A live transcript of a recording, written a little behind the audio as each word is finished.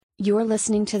You're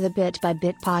listening to the Bit by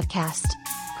Bit podcast,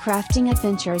 crafting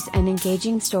adventures and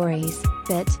engaging stories,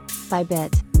 bit by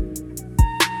bit.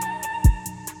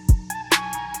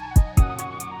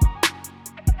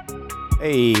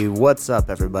 Hey, what's up,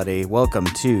 everybody? Welcome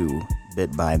to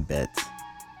Bit by Bit.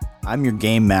 I'm your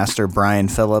game master, Brian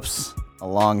Phillips,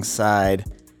 alongside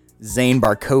Zane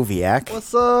Barkowiak.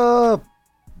 What's up?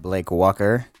 Blake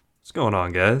Walker. What's going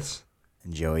on, guys?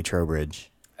 And Joey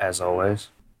Trowbridge. As always.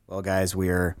 Well, guys,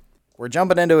 we're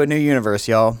jumping into a new universe,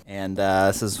 y'all. And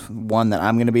this is one that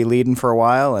I'm going to be leading for a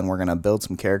while, and we're going to build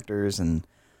some characters and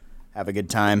have a good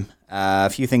time. A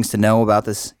few things to know about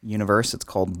this universe. It's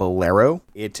called Bolero.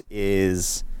 It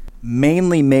is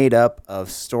mainly made up of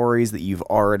stories that you've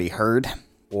already heard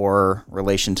or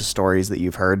relation to stories that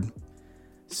you've heard.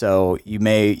 So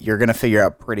you're going to figure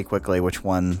out pretty quickly which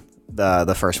one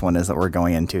the first one is that we're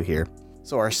going into here.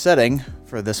 So our setting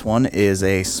for this one is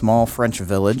a small French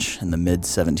village in the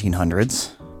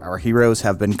mid-1700s. Our heroes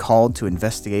have been called to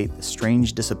investigate the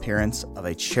strange disappearance of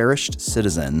a cherished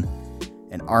citizen,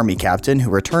 an army captain who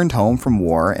returned home from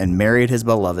war and married his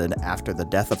beloved after the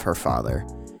death of her father.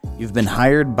 You've been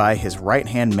hired by his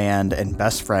right-hand man and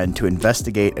best friend to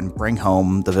investigate and bring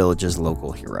home the village's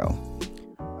local hero.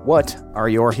 What are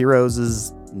your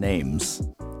heroes' names?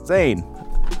 Zane.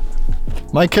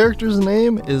 My character's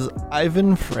name is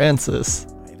Ivan Francis.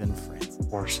 Ivan Francis. Of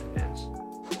course it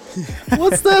is.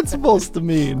 What's that supposed to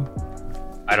mean?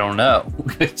 I don't know.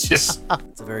 It's just,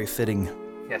 It's a very fitting.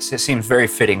 yes, it seems very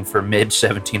fitting for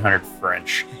mid-1700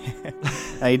 French.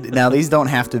 Now these don't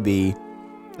have to be.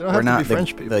 They don't have to be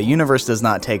French people. The universe does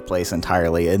not take place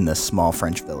entirely in this small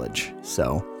French village.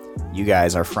 So you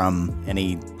guys are from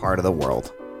any part of the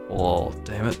world. Well,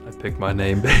 damn it. I picked my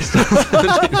name based on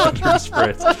 1700s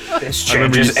France. This I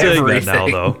remember you changes saying everything. that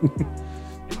now,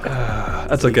 though.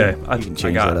 That's okay. You can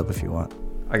change that up if you want.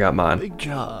 I got mine. Big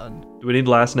John. Do we need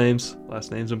last names?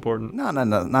 Last names important? No,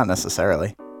 not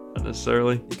necessarily. Not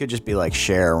necessarily. You could just be like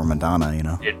Cher or Madonna, you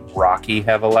know. Did Rocky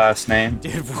have a last name?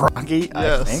 Did Rocky?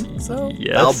 Yes. I think so.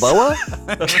 Yes. Balboa?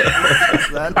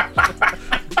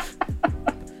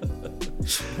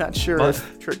 Not sure But-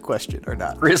 if trick question or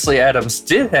not. Grizzly Adams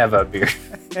did have a beard.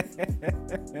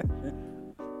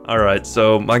 All right,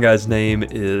 so my guy's name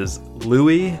is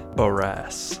Louis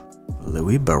Barras.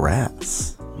 Louis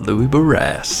Barras. Louis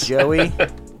Barras. Joey,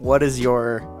 what is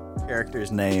your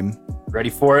character's name?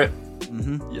 Ready for it?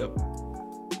 Yep.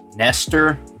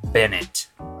 Nestor Bennett.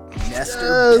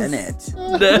 Nestor Bennett.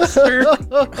 Nestor.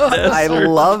 I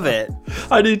love it.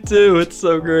 I do too. It's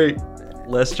so great.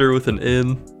 Lester with an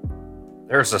N.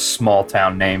 There's a small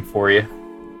town name for you.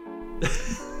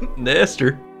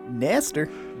 Nestor. Nestor.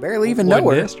 Barely even Boy, know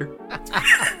her. Nestor.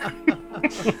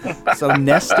 So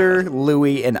Nestor,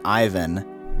 Louis, and Ivan,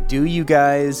 do you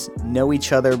guys know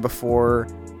each other before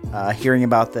hearing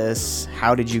about this?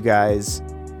 How did you guys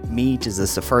meet? Is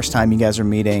this the first time you guys are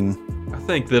meeting? I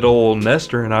think that old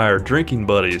Nestor and I are drinking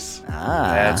buddies.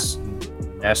 That's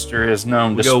Nestor is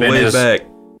known We to go spend way his back.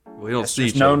 We don't see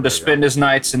Nestor's each known other. to spend his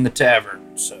nights in the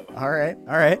tavern. So All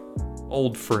right.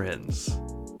 Old friends.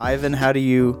 Ivan, how do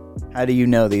you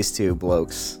know these two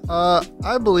blokes?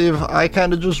 I believe I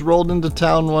kind of just rolled into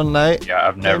town one night yeah,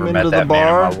 I've never Came met into the that man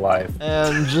bar. in my life.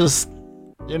 and just,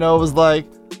 was like,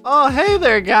 oh, hey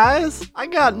there, guys. I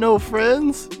got no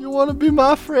friends. You want to be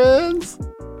my friends?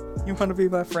 You want to be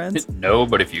my friends? No,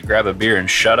 but if you grab a beer and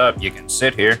shut up, you can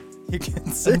sit here. You can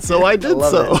sit. And so I did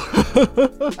love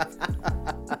so.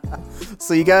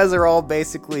 So you guys are all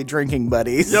basically drinking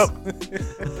buddies. Yep.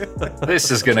 This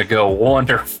is gonna go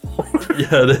wonderful.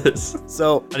 Yeah, it is.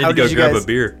 So I need to go grab a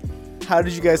beer. How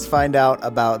did you guys find out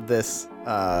about this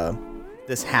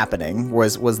this happening?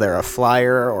 Was there a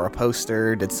flyer or a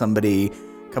poster? Did somebody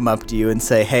come up to you and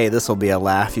say, "Hey, this will be a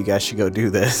laugh. You guys should go do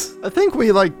this"? I think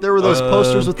there were those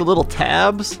posters with the little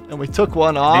tabs, and we took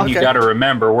one off. And you got to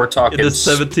remember, we're talking In the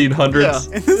 1700s.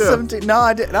 Yeah. In the 17 No,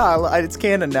 I did. No, it's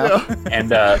canon now.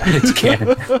 and it's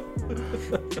canon.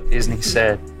 Disney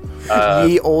said,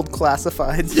 Ye old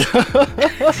classifieds.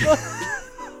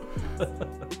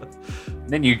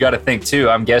 then you got to think too.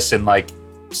 I'm guessing like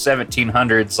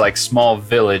 1700s, like small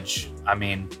village. I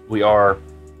mean, we are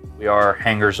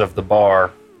hangers of the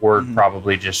bar. Word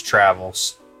probably just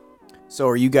travels. So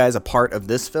are you guys a part of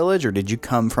this village, or did you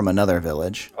come from another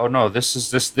village? Oh no, this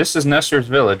is Nestor's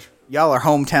village. Y'all are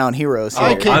hometown heroes here.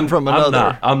 I came from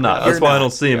another. I'm not. You're That's why I not.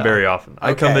 don't see him very often.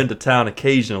 I come Okay. into town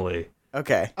occasionally.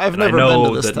 Okay. I've And I never know been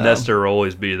to this that town. Nestor will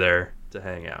always be there to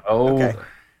hang out. Oh, Okay.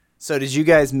 So did you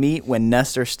guys meet when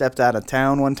Nestor stepped out of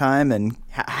town one time and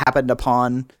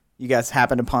you guys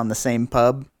happened upon the same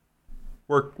pub?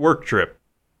 Work trip.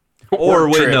 Or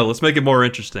Work wait, trip. no. Let's make it more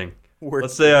interesting.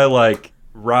 Let's say I like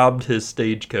robbed his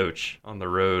stagecoach on the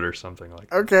road or something like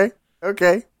that.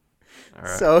 Okay. All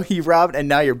right. So he robbed, and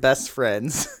now you're best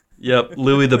friends. Yep,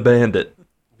 Louis the Bandit.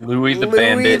 Louis the Louis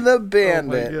Bandit. the Oh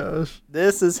Bandit. my gosh.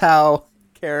 This is how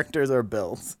characters are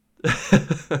built.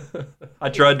 I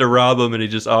tried to rob him and he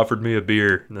just offered me a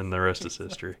beer, and then the rest is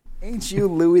history. Ain't you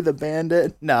Louis the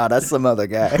Bandit? Nah, that's some other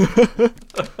guy.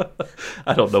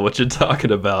 I don't know what you're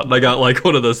talking about. And I got like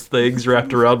one of those things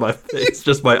wrapped around my face,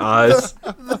 just my eyes,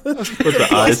 with the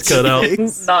eyes cut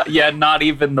out. Not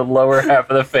even the lower half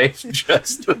of the face,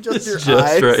 just Just your Just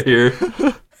eyes. right here.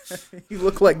 You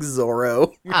look like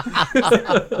Zorro.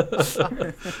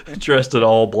 Dressed in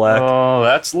all black. Oh,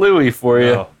 that's Louis for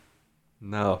you.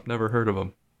 No, never heard of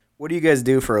him. What do you guys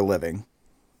do for a living?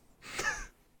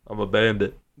 I'm a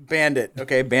bandit. Bandit.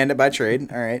 Okay, bandit by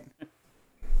trade. All right.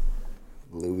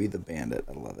 Louis the Bandit.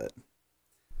 I love it.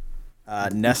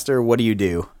 Nestor, what do you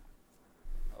do?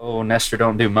 Oh, Nestor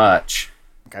don't do much.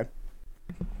 Okay.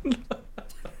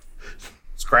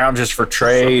 Scrounges for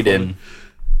trade and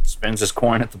spends his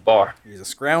coin at the bar. He's a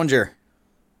scrounger.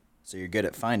 So you're good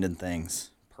at finding things.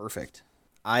 Perfect.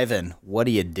 Ivan, what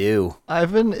do you do?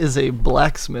 Ivan is a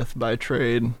blacksmith by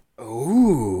trade,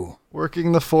 Ooh.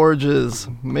 working the forges,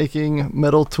 making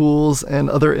metal tools and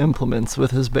other implements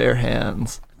with his bare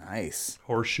hands. Nice.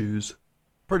 Horseshoes.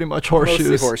 Pretty much horseshoes.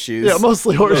 Mostly horseshoes. Yeah,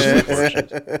 mostly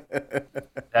horseshoes.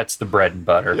 That's the bread and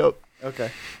butter. Yep.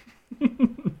 Okay.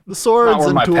 The swords Not where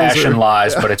and my tools passion are,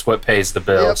 lies, but it's what pays the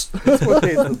bills. That's what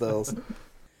pays the bills.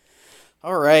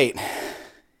 All right.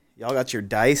 Y'all got your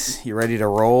dice? You ready to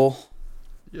roll?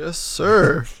 Yes,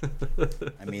 sir.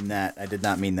 I mean that. I did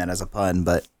not mean that as a pun,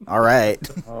 but all right.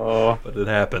 Oh, But it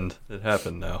happened. It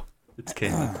happened now. It's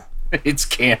canon. it's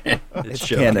canon. It's It's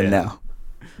show canon now.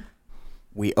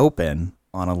 We open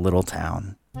on a little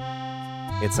town.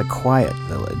 It's a quiet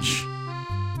village.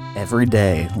 Every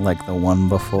day like the one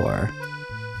before.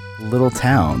 Little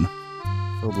town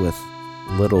filled with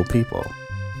little people.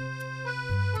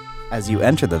 As you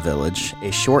enter the village,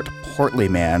 a short, portly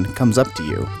man comes up to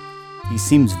you. He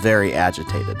seems very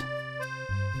agitated.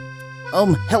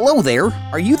 Hello there.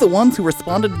 Are you the ones who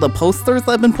responded to the posters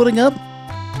I've been putting up?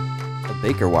 A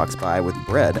baker walks by with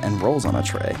bread and rolls on a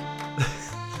tray.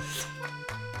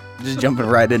 Just jumping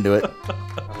right into it.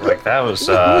 Like that was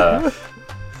I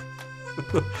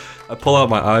pull out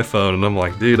my iPhone and I'm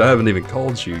like, dude, I haven't even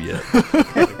called you yet.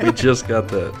 We just got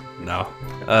that. No.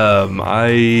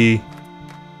 I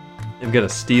am gonna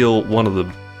steal one of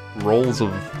the rolls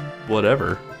of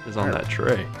whatever is on that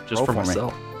tray, just Roll for for me.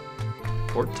 myself.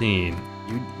 14.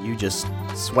 You just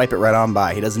swipe it right on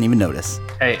by. He doesn't even notice.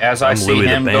 Hey, as I I'm see Louis the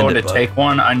him Bandit, going to bud. take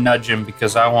one, I nudge him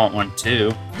because I want one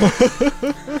too.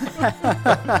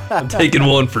 I'm taking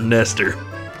one for Nestor.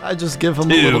 I just give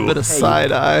him a little bit of Hey.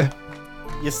 side eye.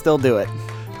 You still do it.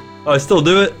 Oh, I still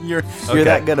do it? You're Okay.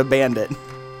 that good a bandit.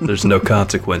 There's no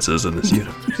consequences in this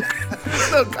universe.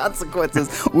 No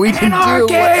consequences. We can do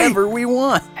whatever we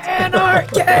want.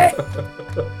 Anarchy!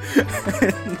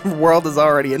 The world is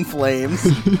already in flames.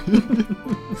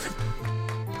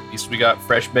 At least we got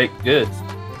fresh baked goods.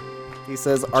 He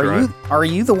says, right. Are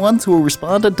you the ones who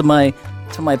responded to my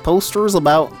posters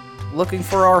about looking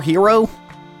for our hero?"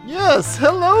 Yes,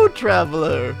 hello,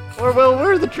 traveler. Or, well,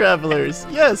 we're the travelers.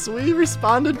 Yes, we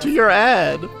responded to your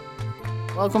ad.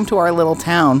 "Welcome to our little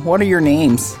town. What are your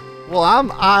names?" Well,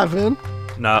 I'm Ivan,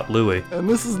 Not Louis. and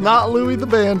this is not Louis the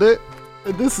Bandit,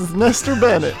 and this is Nestor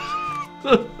Bennett.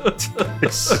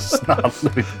 This is not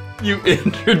Louis. You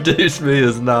introduced me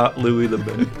as not Louis the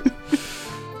Bandit.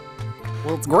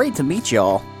 "Well, it's great to meet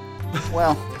y'all."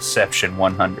 Well, Deception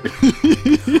 100.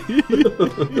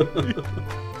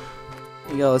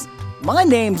 he goes, "My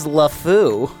name's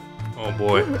LeFou." Oh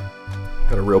boy.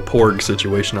 Got a real porg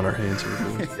situation on our hands here.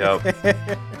 boys.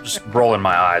 Yep. Just rolling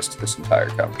my eyes to this entire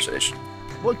conversation.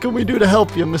 What can we do to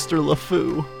help you, Mr.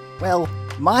 LeFou? "Well,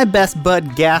 my best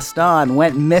bud Gaston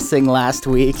went missing last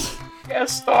week."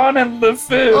 Gaston and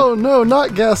LeFou. Oh no,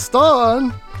 not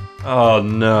Gaston. Oh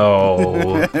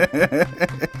no.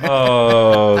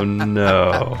 Oh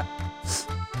no.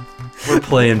 We're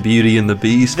playing Beauty and the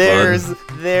Beast, bud.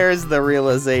 There's the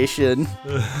realization.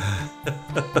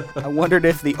 I wondered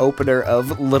if the opener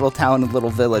of Little Town and Little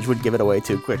Village would give it away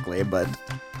too quickly, but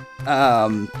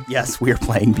yes, we're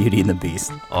playing Beauty and the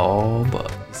Beast. Oh,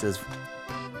 bud. He says,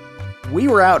 "We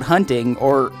were out hunting,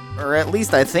 or at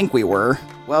least I think we were.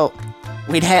 Well,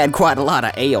 we'd had quite a lot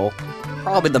of ale.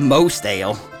 Probably the most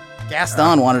ale.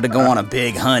 Gaston wanted to go on a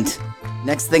big hunt.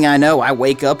 Next thing I know, I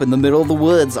wake up in the middle of the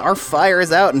woods. Our fire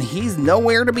is out and he's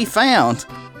nowhere to be found.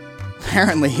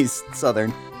 Apparently he's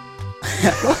southern.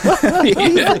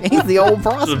 he's the old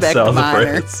prospect South of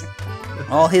miner. France.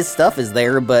 All his stuff is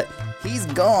there, but he's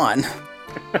gone.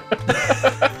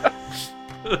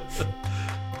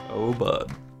 Oh,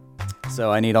 bud.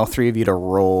 So I need all three of you to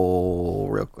roll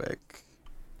real quick.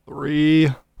 3.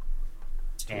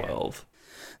 12.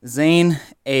 Zane,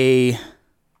 a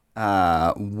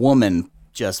woman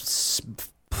just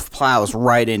plows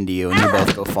right into you, and you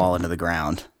both go fall into the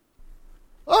ground.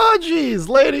 Oh, jeez,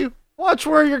 lady. Watch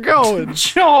where you're going.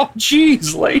 Oh,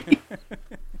 jeez, lady.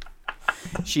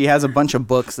 She has a bunch of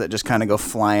books that just kind of go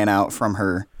flying out from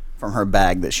her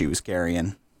bag that she was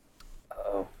carrying.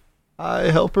 I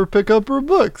help her pick up her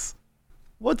books.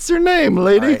 What's your name,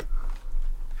 lady? All right.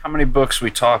 How many books we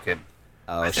talking?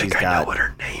 Oh, I think I know what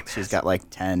her name she's is. got like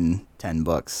 10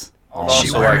 books. I'd Is she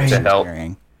also like wearing- to help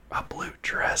Carrying. A blue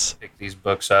dress. pick these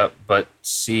books up, but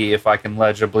see if I can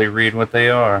legibly read what they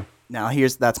are. Now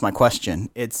that's my question.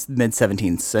 It's mid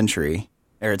 17th century,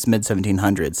 or it's mid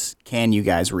 1700s. Can you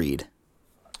guys read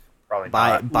Probably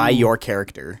not. by your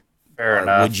character? Fair Or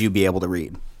enough. would you be able to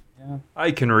read?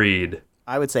 I can read.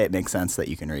 I would say it makes sense that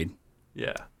you can read.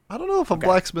 Yeah. I don't know if a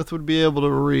blacksmith would be able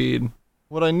to read.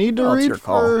 Would I need to Well, it's read your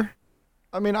call. for...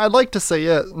 I mean, I'd like to say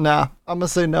yes. Nah, I'm going to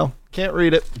say no. Can't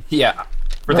read it. Yeah.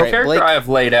 For the Right, character Blake- I have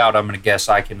laid out, I'm going to guess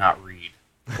I cannot read.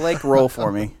 Blake, roll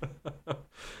for me.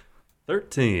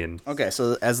 13. Okay,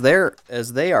 so as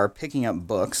they are picking up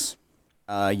books,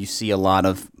 you see a lot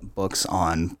of books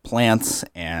on plants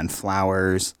and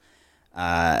flowers,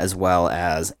 as well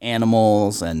as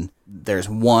animals, and there's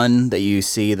one that you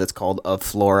see that's called Of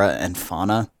Flora and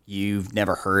Fauna. You've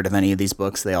never heard of any of these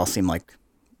books. They all seem like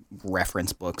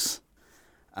reference books.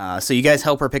 So you guys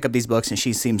help her pick up these books, and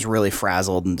she seems really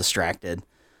frazzled and distracted.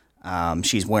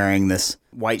 She's wearing this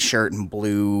white shirt and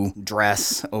blue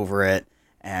dress over it,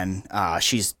 and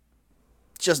she's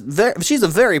a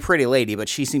very pretty lady, but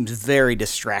she seems very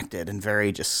distracted and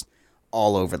very just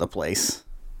all over the place.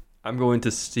 I'm going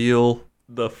to steal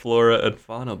the Flora and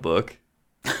Fauna book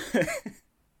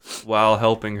while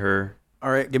helping her All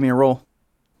right, give me a roll.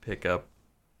 pick up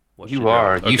what she You got.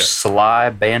 are. Okay. You sly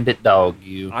bandit dog,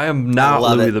 you. I am not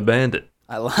love Louis it. the Bandit.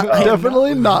 I love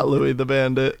Definitely not Louis the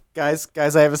Bandit. guys. I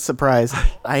have a surprise.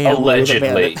 I am Louis the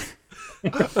Allegedly.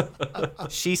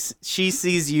 Bandit. She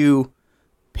sees you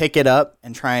pick it up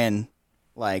and try and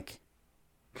like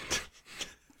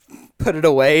put it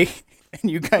away, and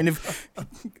you kind of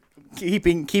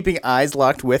keeping eyes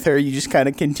locked with her. You just kind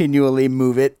of continually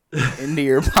move it into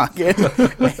your pocket,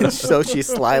 and so she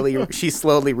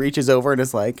slowly reaches over and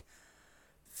is like,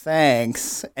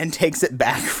 "Thanks," and takes it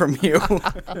back from you.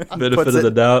 Benefit Puts of the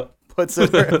it- doubt. puts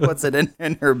it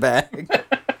in her bag.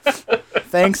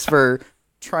 Thanks for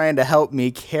trying to help me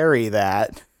carry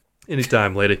that.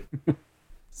 Anytime, lady.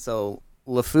 So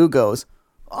LeFou goes,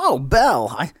 "Oh,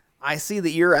 Belle, I see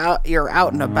that you're out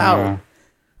and about."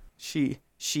 She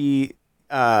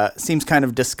seems kind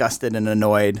of disgusted and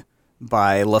annoyed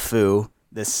by LeFou,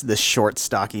 this short,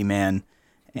 stocky man,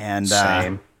 and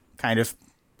Same. kind of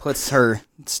puts her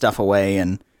stuff away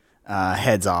and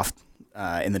heads off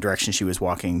in the direction she was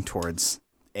walking towards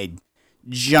a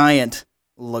giant,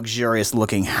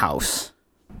 luxurious-looking house.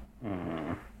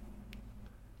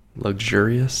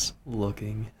 Luxurious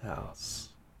looking house.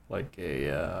 Like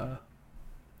a,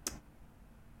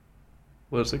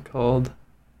 what is it called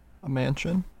A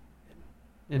mansion.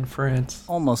 in France?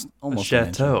 Almost A a mansion.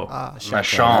 chateau. Ah, A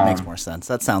chateau. That makes Machon. more sense.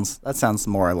 That sounds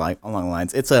more like along the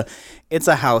lines. It's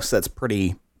a house that's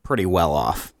pretty well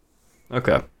off.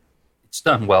 Okay. It's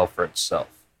done well for itself.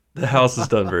 The house is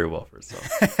done very well for itself.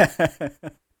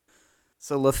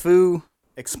 So LeFou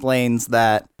explains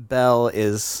that Belle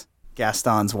is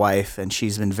Gaston's wife, and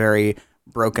she's been very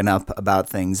broken up about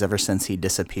things ever since he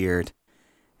disappeared.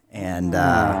 And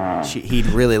he'd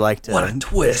really like What a to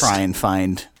twist. try and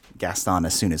find Gaston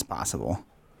as soon as possible.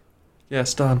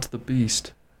 Gaston to the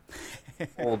beast.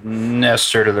 Old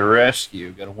Nestor to the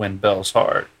rescue. Got to win Belle's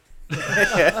heart.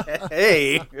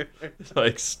 Hey!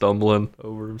 Like stumbling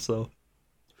over himself.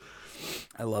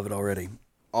 I love it already.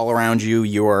 All around you,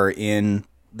 you are in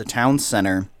the town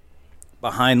center.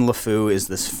 Behind LeFou is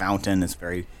this fountain. It's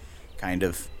very kind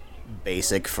of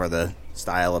basic for the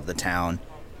style of the town.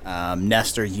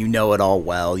 Nestor, you know it all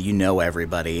well. You know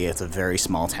everybody. It's a very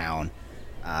small town.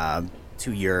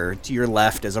 To your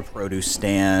left is a produce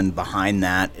stand. Behind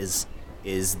that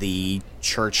is the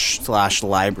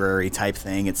church/library type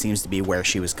thing. It seems to be where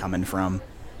she was coming from.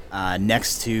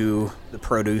 Next to the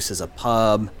produce is a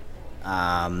pub,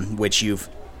 which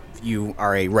you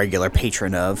are a regular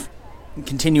patron of.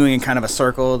 Continuing in kind of a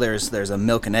circle, there's a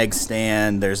milk and egg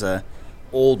stand. There's a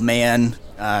old man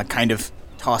kind of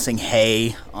tossing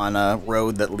hay on a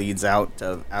road that leads out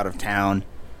of town.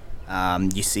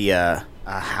 You see a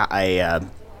a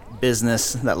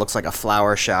business that looks like a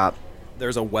flower shop.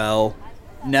 There's a well.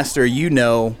 Nestor, you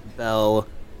know Belle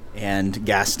and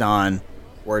Gaston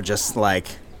were just like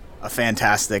a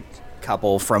fantastic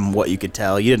couple from what you could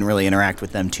tell. You didn't really interact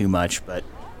with them too much, but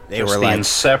they Just were the like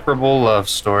inseparable love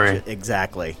story.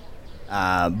 exactly.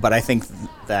 But I think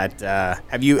that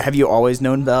have you always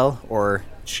known Belle or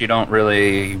She don't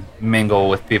really mingle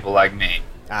with people like me.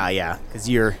 yeah, because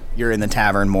you're in the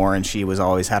tavern more, and she was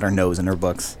always had her nose in her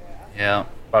books. Yeah,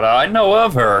 but I know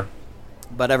of her.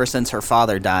 But ever since her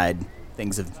father died,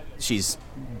 she's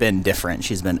been different.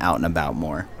 She's been out and about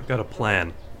more. I've got a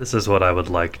plan. This is what I would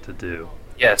like to do.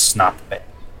 Yes, not the bad.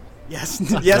 Yes,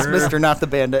 yes, Mister, not the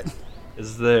bandit.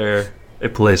 Is there a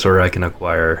place where I can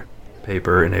acquire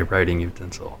paper and a writing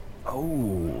utensil?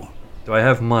 Oh, Do I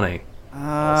have money?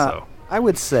 Also, I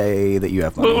would say that you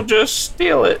have money. We'll just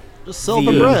steal it. Just sell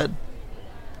the The- bread.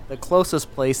 The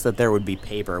closest place that there would be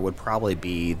paper would probably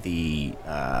be the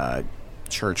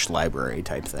church library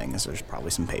type thing, as there's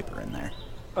probably some paper in there.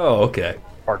 oh, okay.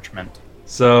 Parchment.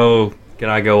 So, can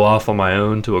I go off on my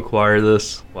own to acquire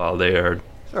this while they are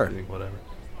Sure. doing whatever?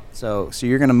 So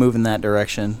you're gonna move in that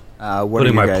direction. What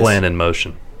Putting are my you guys, plan in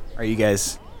motion. Are you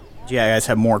guys? Do you guys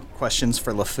have more questions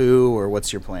for LeFou, or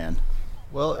what's your plan?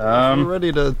 Well, if Um, we're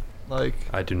ready to like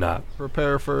I do not.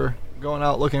 prepare for going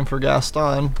out looking for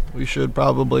Gaston, we should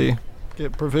probably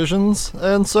get provisions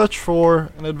and such for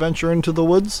an adventure into the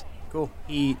woods. Cool.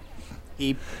 He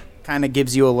kind of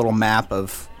gives you a little map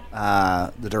of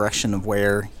the direction of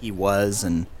where he was,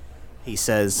 and he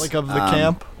says Like of the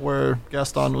camp where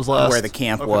Gaston was last. where the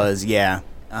camp Okay. was. Yeah.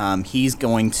 He's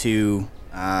going to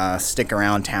stick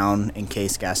around town in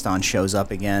case Gaston shows up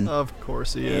again. Of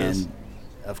course he is. And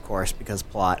of course, because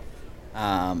plot.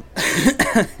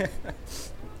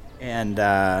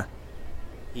 And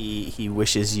he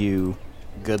wishes you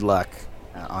good luck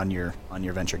on your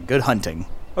venture. Good hunting.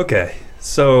 Okay,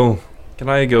 so can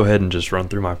I go ahead and just run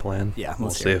through my plan? Yeah, we'll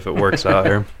let's see hear it. if it works out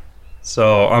here.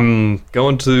 So I'm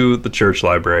going to the church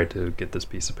library to get this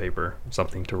piece of paper,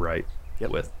 something to write Yep.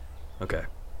 with. Okay.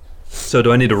 So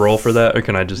do I need to roll for that, or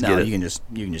can I just No, get it? you can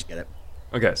just get it.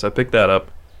 Okay, so I pick that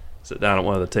up, sit down at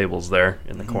one of the tables there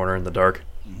in the corner in the dark,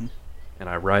 and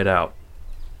I write out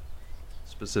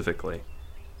specifically,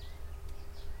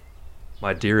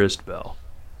 "My dearest Belle,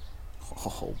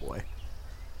 Oh boy.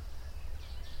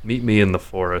 meet me in the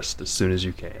forest as soon as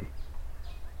you can."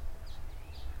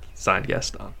 Signed,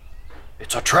 Gaston.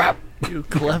 It's a trap. You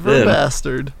clever Then-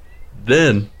 bastard.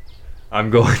 Then I'm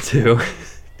going to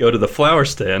go to the flower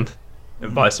stand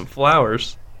and buy some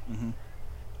flowers,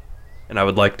 and I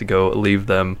would like to go leave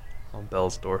them on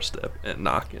Belle's doorstep and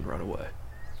knock and run away.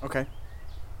 Okay.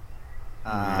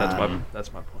 That's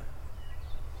my plan.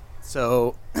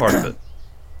 So Part of it.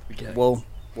 Okay. we'll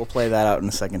play that out in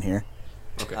a second here.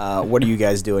 Okay. What are you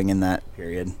guys doing in that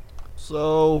period?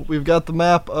 So we've got the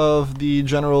map of the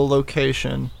general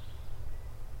location.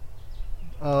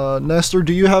 Nestor,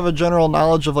 do you have a general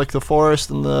knowledge of like the forest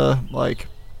and the like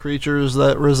creatures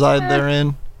that reside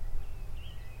therein?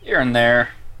 Here and there.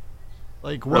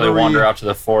 Like what Really are wander we out to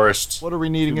the forest. what are we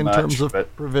needing too in much, terms of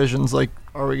but- provisions? Like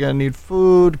are we gonna need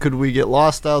food? Could we get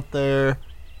lost out there?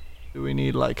 Do we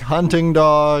need like hunting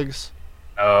dogs?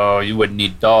 Oh, you wouldn't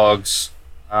need dogs.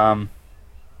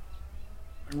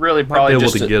 Really, Might be probably able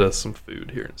just to a- get us some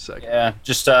food here in a second. yeah,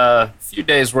 just a few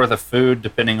days worth of food,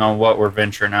 depending on what we're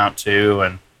venturing out to.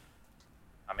 And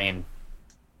I mean,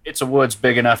 it's a woods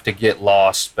big enough to get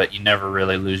lost, but you never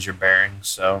really lose your bearings.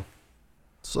 So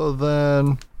So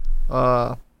then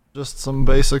just some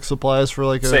basic supplies for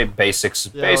like say a basics,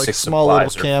 yeah, basic like small little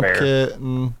supplies are camp fair. kit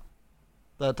and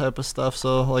that type of stuff.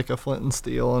 So like a flint and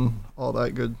steel and all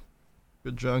that good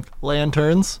junk.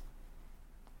 Lanterns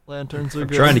are I'm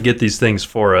good. trying to get these things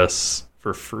for us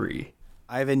for free.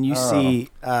 Ivan, you see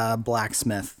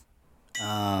blacksmith,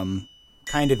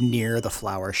 kind of near the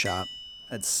flower shop.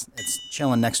 It's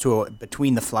chilling next to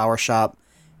between the flower shop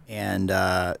and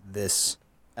this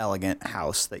elegant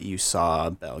house that you saw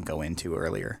Belle go into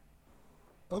earlier.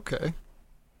 Okay.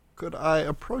 Could I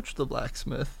approach the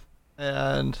blacksmith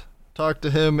and talk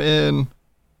to him in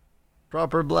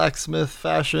proper blacksmith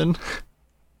fashion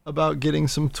about getting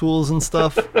some tools and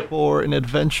stuff for an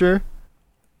adventure?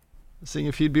 Seeing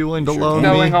if he'd be willing to loan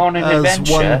Going me on an as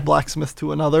adventure. one blacksmith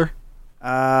to another.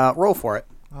 Roll for it.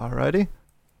 Alrighty.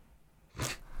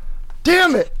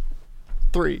 Damn it!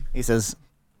 3. He says,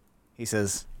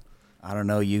 I don't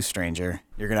know you, stranger.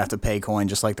 You're gonna have to pay coin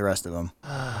just like the rest of them.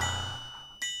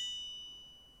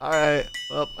 Alright,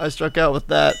 well, I struck out with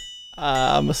that.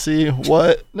 I'm gonna see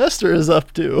what Nestor is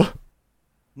up to.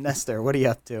 Nestor, what are you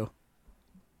up to?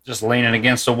 Just leaning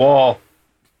against a wall.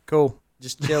 Cool.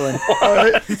 Just chilling. All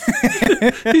right.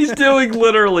 He's doing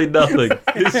literally nothing.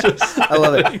 He's just. I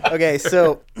love it. Okay,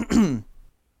 so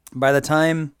by the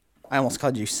time I almost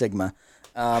called you Sigma,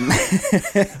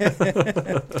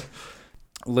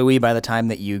 Louis, by the time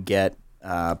that you get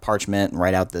parchment and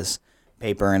write out this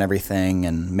paper and everything,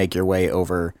 and make your way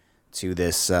over to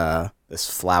this this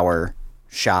flower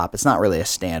shop, it's not really a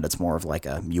stand. It's more of like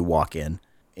you walk in.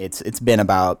 It's been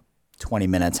about 20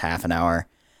 minutes, half an hour,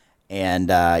 and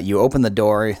you open the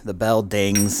door. The bell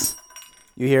dings.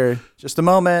 You hear just a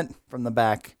moment from the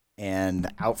back,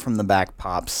 and out from the back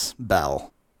pops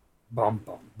Belle. Bum,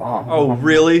 bum, bum. Oh,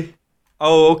 really?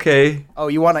 Oh, okay. Oh,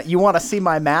 you wanna see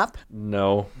my map?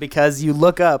 No. Because you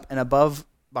look up, and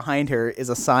behind her is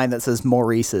a sign that says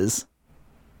Maurice's.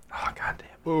 Oh, goddamn.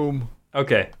 Boom.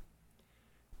 Okay.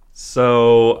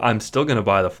 So I'm still gonna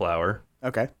buy the flower.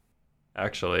 Okay.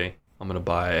 Actually, I'm gonna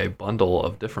buy a bundle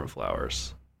of different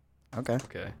flowers. Okay.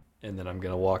 Okay. And then I'm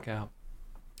gonna walk out.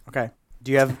 Okay.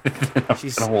 Do you have?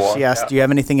 gonna walk She asked, out. "Do you have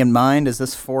anything in mind? Is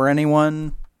this for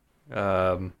anyone?"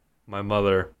 My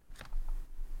mother.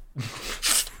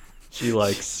 She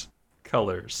likes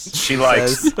colors. She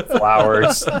likes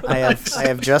flowers. I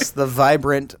have just the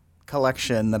vibrant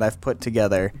collection that I've put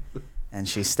together. And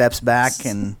she steps back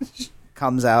and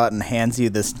comes out and hands you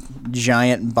this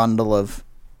giant bundle of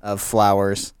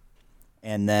flowers,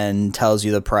 and then tells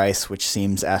you the price, which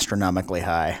seems astronomically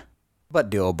high, but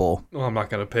doable. Well, I'm not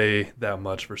gonna pay that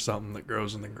much for something that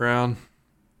grows in the ground.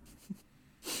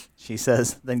 She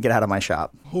says, "Then get out of my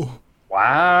shop."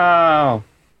 Wow.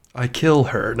 I kill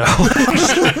her. No.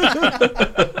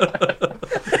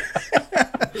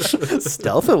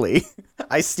 Stealthily,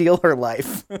 I steal her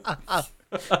life.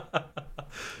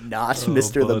 Not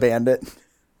Mr. the bud. Bandit.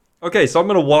 Okay, so I'm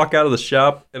gonna walk out of the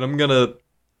shop and I'm gonna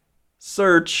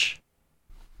search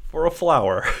for a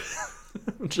flower.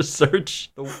 Just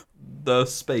search the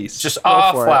space. Just Go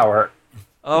a for it. flower.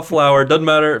 A flower. Doesn't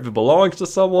matter if it belongs to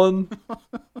someone,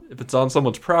 if it's on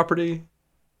someone's property.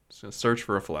 Just gonna search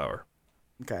for a flower.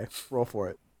 Okay, roll for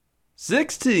it.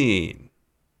 16.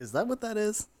 Is that what that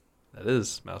is? That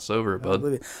is mouse over,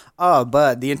 bud. Oh,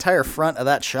 bud, the entire front of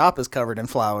that shop is covered in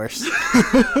flowers.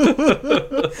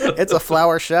 It's a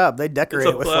flower shop. They decorate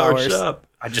It's it a with flower flowers. shop.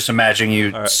 I just imagine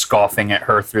you scoffing at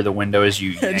her through the window as you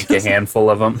yank a handful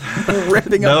of them.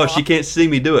 Ripping No, them she off. can't see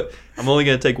me do it. I'm only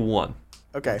gonna take one.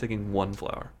 Okay. I'm taking one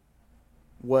flower.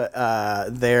 What?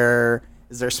 Is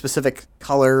there a specific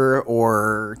color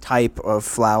or type of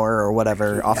flower or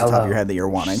whatever off the top of your head that you're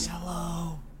wanting?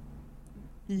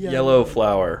 Yellow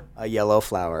flower. A yellow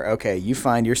flower. Okay, you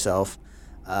find yourself.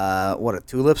 What?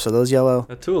 Tulips? Are those yellow?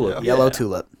 A tulip. Yellow Yeah.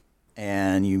 tulip.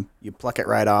 And you pluck it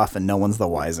right off, and no one's the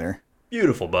wiser.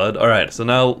 Beautiful, bud. All right, so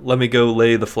now let me go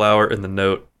lay the flower in the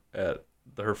note at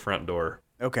her front door.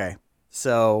 Okay.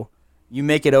 So you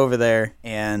make it over there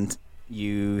and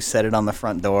you set it on the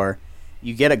front door.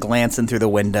 You get a glance in through the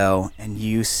window and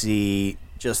you see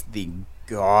just the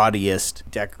gaudiest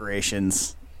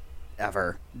decorations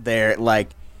ever. They're like,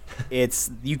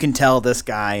 you can tell this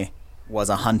guy was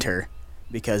a hunter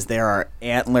because there are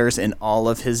antlers in all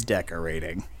of his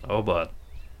decorating. Oh, bud.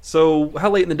 So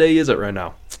how late in the day is it right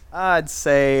now? I'd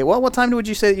say, well, what time would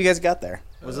you say that you guys got there?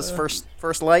 Was this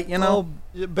first light, you know?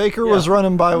 Well, Baker was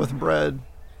running by with bread,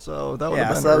 so that would Yeah,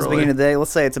 have been so that was the early. beginning of the day.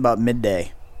 Let's say it's about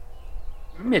midday.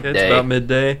 Midday. It's about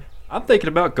midday. I'm thinking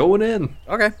about going in.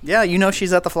 Okay. Yeah, you know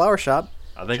she's at the flower shop.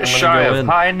 I think Just I'm shy gonna go of in.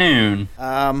 high noon.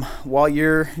 While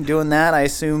you're doing that, I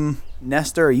assume,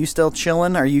 Nestor, are you still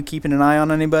chilling? Are you keeping an eye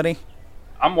on anybody?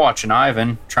 I'm watching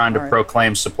Ivan, trying to All right.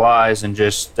 proclaim supplies and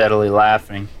just steadily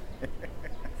laughing.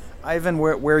 Ivan,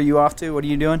 where are you off to? What are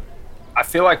you doing? I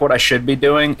feel like what I should be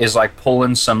doing is like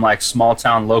pulling some like small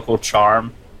town local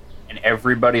charm, and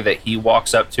everybody that he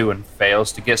walks up to and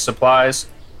fails to get supplies,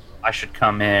 I should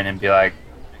come in and be like,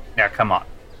 "Now come on,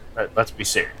 let's be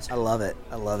serious." I love it.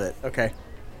 I love it. Okay.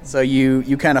 So you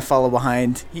kind of follow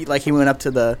behind. He went up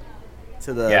to the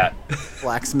Yeah.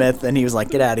 blacksmith and he was like,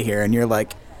 "Get out of here." And you're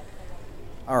like,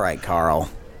 "All right, Carl.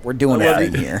 We're doing a Yeah.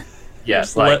 thing here." Yeah,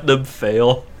 Just like let them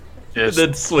fail. just And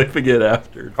then sweeping it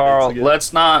after. Carl, Once again.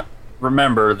 let's not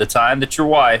remember the time that your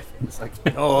wife. It's like,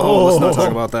 Oh, let's not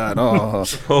talk about that. Oh,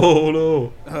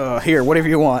 Oh no. here, whatever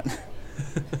you want.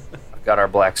 I've got our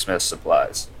blacksmith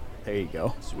supplies. There you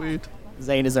go. Sweet.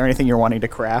 Zane, is there anything you're wanting to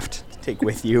craft to take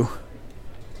with you?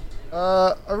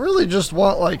 I really just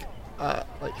want like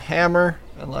hammer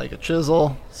and like a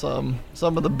chisel, some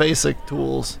of the basic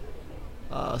tools,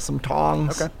 some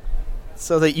tongs. Okay.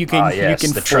 So that you can yes, you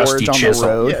can the trusty forge on chisel. the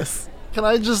road. Yes. Can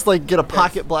I just like get a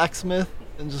pocket blacksmith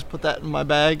and just put that in my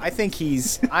bag? I think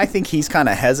he's kind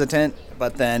of hesitant,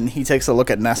 but then he takes a look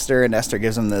at Nestor, and Nestor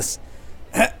gives him this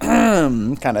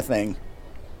kind of thing.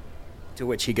 To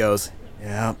which he goes,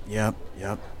 yep.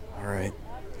 All right,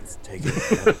 let's take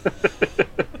it.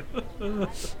 Yep.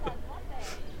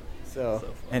 So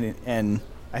and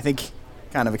I think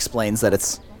kind of explains that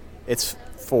it's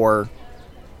for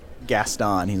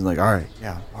Gaston. He's like, all right.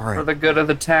 For the good of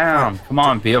the town. Come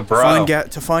on, be a bro.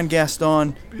 To find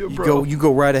Gaston, Be a bro. you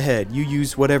go right ahead. You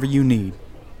use whatever you need.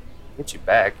 Get you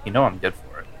back. You know I'm good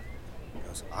for it. He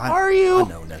goes, Are you? I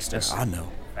know, Nestor. I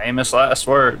know. Famous last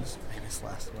words. Famous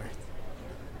last words.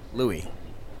 Louis,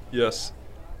 Yes.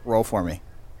 roll for me.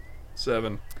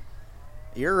 7.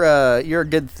 You're a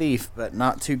good thief, but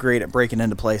not too great at breaking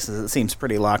into places. It seems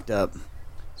pretty locked up.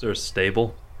 Is there a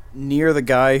stable? Near the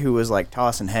guy who was like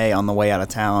tossing hay on the way out of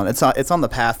town. It's on the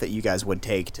path that you guys would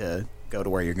take to go to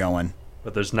where you're going.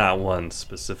 But there's not one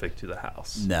specific to the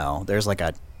house. No, there's like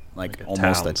a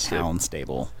almost a town town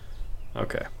stable.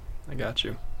 Okay, I got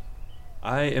you.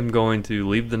 I am going to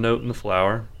leave the note in the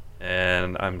flower,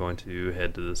 and I'm going to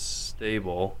head to the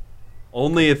stable.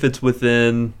 Only if it's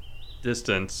within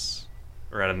distance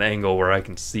or at an angle where I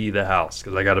can see the house,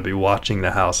 because I got to be watching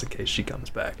the house in case she comes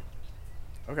back.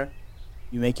 Okay.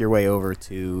 You make your way over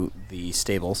to the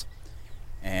stables,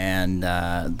 and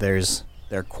there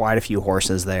are quite a few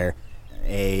horses there.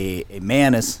 A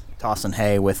man is tossing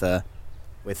hay with a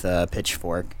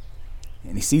pitchfork,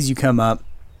 and he sees you come up,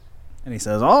 and he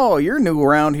says, "Oh, you're new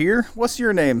around here. What's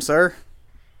your name, sir?"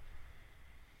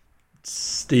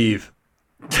 Steve.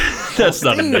 That's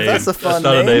not a Steve, name. that's a fun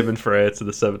not name. a name in France in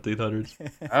the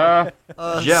 1700s.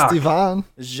 Jacques. Stevan.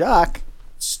 Jacques.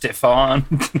 Stefan.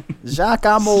 Jacques,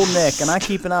 I'm Old Nick, and I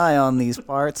keep an eye on these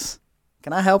parts.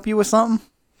 Can I help you with something?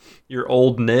 You're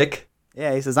old Nick.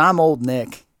 Yeah, he says, "I'm Old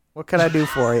Nick. What can I do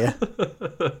for you?"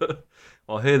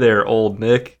 Well, hey there, old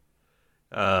Nick.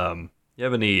 You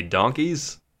have any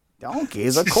donkeys?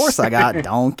 Donkeys? Of course I got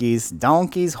donkeys.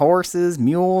 Donkeys, horses,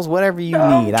 mules, whatever you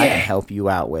need, I can help you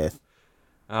out with.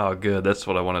 Oh, good. That's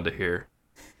what I wanted to hear.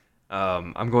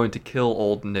 I'm going to kill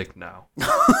old Nick now.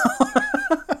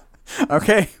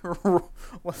 Okay,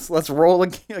 let's roll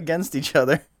against each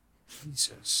other.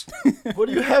 Jesus. What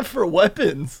do you have for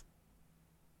weapons?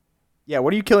 Yeah,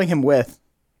 what are you killing him with?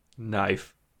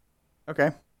 Knife.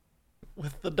 Okay.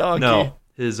 With the donkey. No,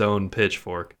 his own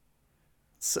pitchfork.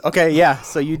 Okay, yeah,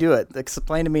 so you do it.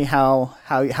 Explain to me how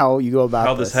you go about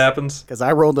How this happens? Because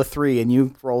I rolled a 3 and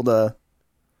you rolled a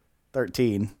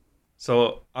 13.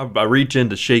 So I reach in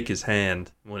to shake his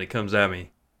hand when he comes at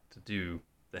me to do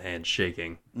the hand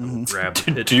shaking. I will grab the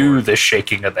pitchfork Do the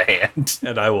shaking of the hand.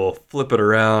 and I will flip it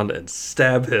around and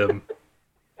stab him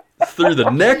through the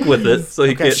neck with it so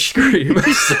he can't scream.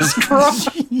 Jesus Christ.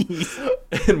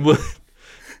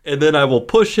 and then I will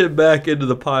push him back into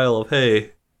the pile of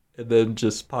hay and then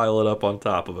just pile it up on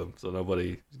top of him so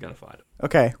nobody's going to find him.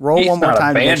 Okay, roll He's one more not a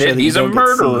time to make sure bandit, that he's you a don't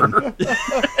get murderer.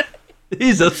 seen.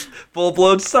 He's a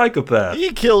full-blown psychopath.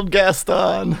 He killed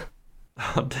Gaston.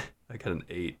 I got an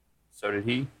 8. So did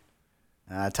he.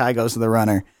 Ty goes to the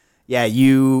runner. Yeah,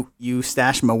 you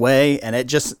stash him away, and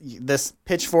this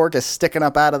pitchfork is sticking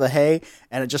up out of the hay,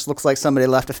 and it just looks like somebody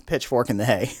left a pitchfork in the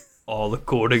hay. All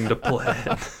according to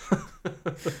plan.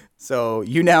 So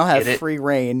you now have Get it? free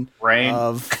reign Rain.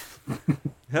 of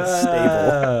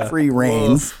the stable. Free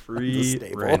reigns. Free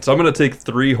stable. reign. So I'm going to take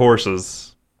 3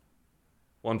 horses,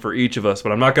 one for each of us,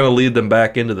 but I'm not going to lead them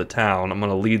back into the town. I'm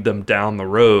going to lead them down the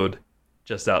road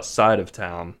just outside of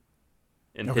town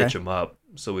and Okay. hitch them up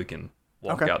so we can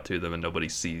walk Okay. out to them and nobody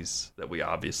sees that we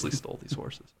obviously stole these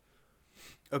horses.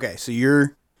 Okay, so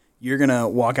you're gonna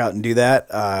walk out and do that.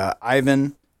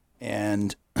 Ivan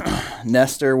and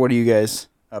Nestor, what are you guys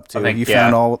up to? I think, you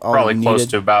found all probably you close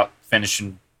needed? to about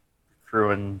finishing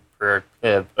procuring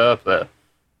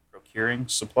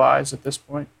supplies at this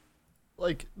point.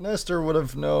 Like, Nestor would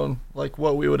have known, like,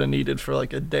 what we would have needed for,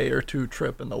 like, a day or 2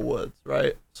 trip in the woods,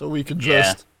 right? So we could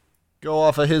just go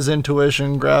off of his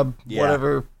intuition, grab Yeah.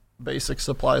 whatever basic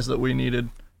supplies that we needed.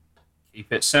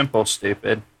 Keep it simple,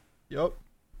 stupid. Yep.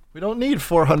 We don't need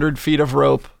 400 feet of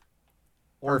rope.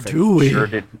 Or Perfect. do we?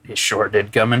 It sure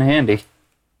did come in handy.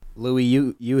 Louis,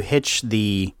 you hitch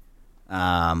the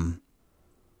animals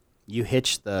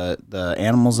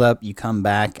up. You come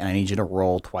back, and I need you to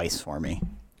roll twice for me.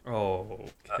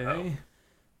 Okay.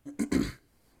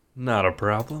 Not a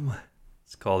problem.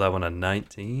 Let's call that one a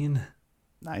 19.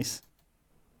 Nice.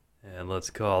 And let's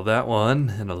call that one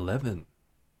an 11.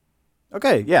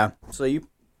 Okay, yeah. So you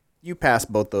pass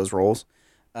both those rolls.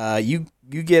 You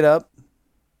get up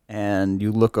and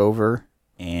you look over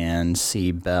and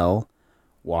see Belle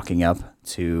walking up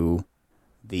to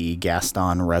the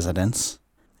Gaston residence.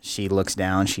 She looks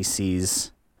down. She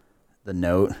sees the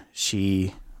note.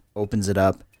 She opens it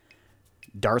up,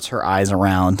 darts her eyes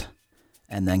around,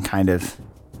 and then kind of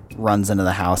runs into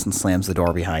the house and slams the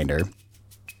door behind her.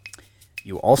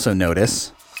 You also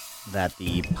notice that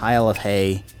the pile of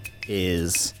hay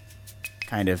is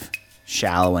kind of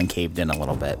shallow and caved in a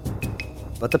little bit,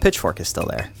 but the pitchfork is still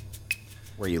there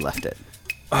where you left it.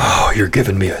 Oh, you're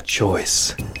giving me a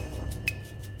choice.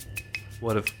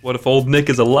 What if old Nick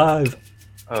is alive?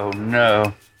 Oh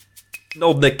no.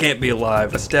 Old Nick can't be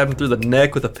alive. I stabbed him through the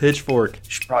neck with a pitchfork. You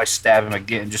should probably stab him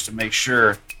again just to make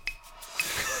sure.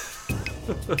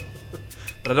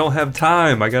 But I don't have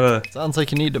time. I gotta... Sounds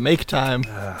like you need to make time.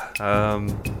 I'm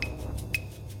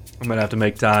gonna have to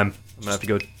make time. I'm gonna have to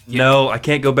go... No, I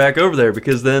can't go back over there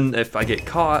because then if I get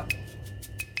caught,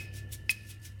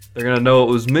 they're gonna know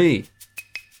it was me.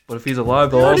 But if he's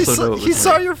alive, they'll also know it was He me.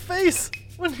 saw your face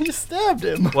when he stabbed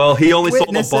him. Well, he only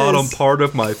Witnesses. saw the bottom part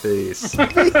of my face. All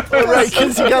right,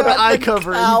 because you got the eye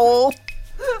covering. Owl!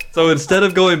 So instead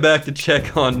of going back to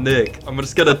check on Nick, I'm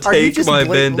just gonna Are you take just my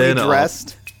blatantly bandana off.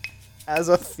 dressed as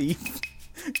a thief?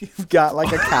 You've got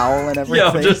like a cowl and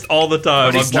everything. Yeah, just all the time.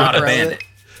 But he's I'm not a around bandit.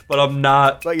 But I'm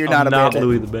not. But you're I'm not a bandit.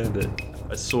 Louis the Bandit.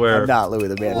 I swear. I'm not Louis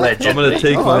the Bandit. Legend. I'm gonna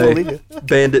take Oh, I believe my you.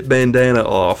 bandit bandana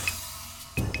off.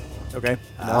 Okay.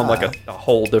 Now I'm like a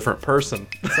whole different person.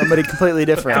 Somebody completely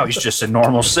different. Now he's just a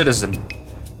normal citizen.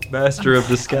 Master of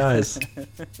disguise.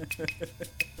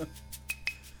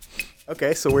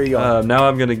 Okay, so where are you going? Now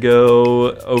I'm gonna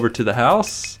go over to the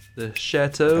house, the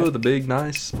chateau, the big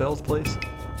nice spells place,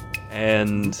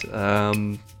 and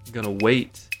gonna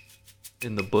wait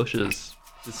in the bushes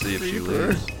to see if she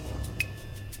leaves.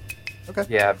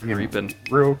 Yeah, being Creeping.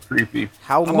 real creepy.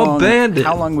 How I'm a long? bandit.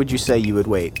 How long would you say you would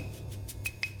wait?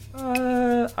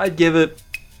 I'd give it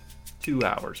 2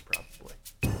 hours probably.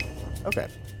 Okay.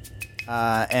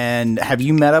 And have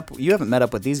you met up? You haven't met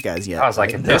up with these guys yet. I was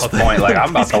like, at No, this point, like I'm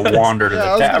about to wander to Yeah, I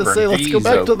the was tavern. gonna say, let's go Jeez,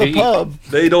 back to the OP. pub.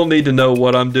 They don't need to know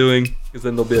what I'm doing because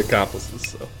then they'll be accomplices.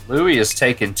 So Louis is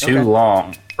taking too Okay.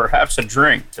 long. Perhaps a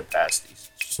drink to pass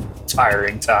these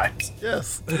tiring times.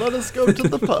 Yes, let us go to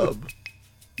the pub.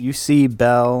 You see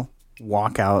Belle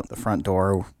walk out the front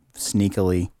door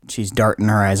sneakily. She's darting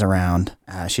her eyes around.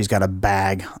 She's got a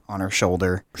bag on her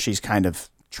shoulder. She's kind of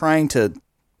trying to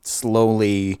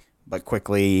slowly but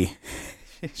quickly,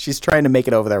 she's trying to make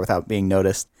it over there without being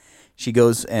noticed. She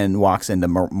goes and walks into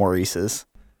Maurice's.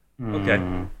 okay.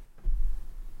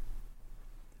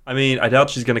 I mean, I doubt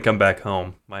she's gonna come back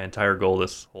home. My entire goal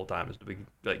this whole time is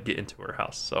to get into her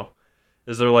house. So,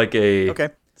 is there like a Okay.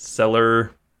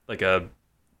 cellar, like a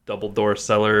double door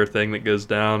cellar thing that goes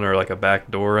down, or like a back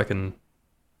door I can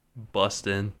bust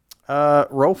in?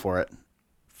 Roll for it.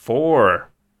 4.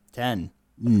 10.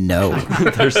 No.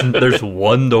 There's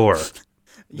one door.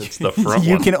 It's the front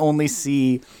You one. can only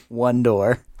see one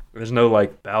door. There's no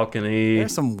like balcony.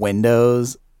 There's some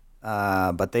windows,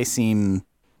 but they seem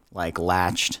like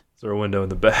latched. Is there a window in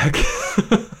the back?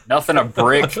 Nothing a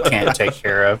brick can't take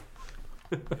care of.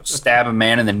 You'll stab a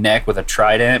man in the neck with a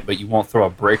trident, but you won't throw a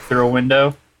brick through a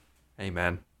window. Hey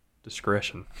man,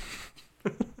 discretion.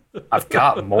 I've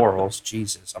got morals.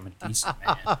 Jesus, I'm a decent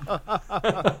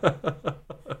man.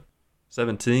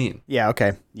 17. Yeah,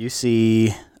 okay. You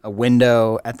see a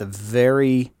window at the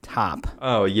very top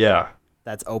Oh yeah.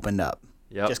 that's opened up.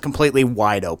 Yep. Just completely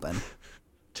wide open.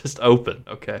 Just open.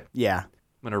 Okay. Yeah.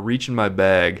 I'm gonna reach in my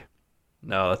bag.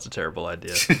 No, that's a terrible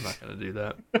idea. I'm not gonna do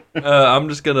that. I'm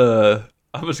just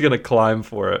gonna climb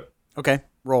for it. Okay,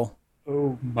 roll.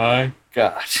 Oh my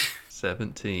god.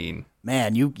 17.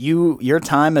 Man, your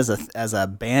time as a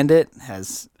bandit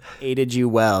has aided you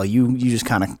well. You just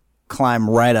kind of climb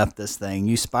right up this thing.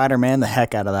 You Spider-Man the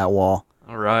heck out of that wall.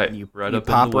 All right. You, right you up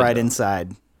pop in the right window.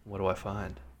 inside. What do I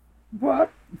find?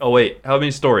 What? Oh wait, how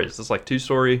many stories? Is this like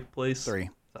 2-story place? 3. Is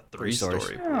that Three 3-story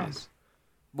stories. place?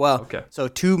 Well, Okay. so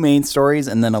 2 main stories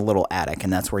and then a little attic,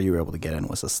 and that's where you were able to get in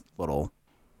was this little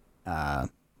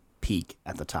peak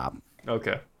at the top.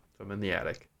 Okay. So I'm in the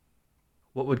attic.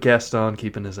 What would Gaston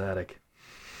keep in his attic?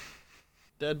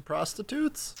 Dead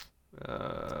prostitutes?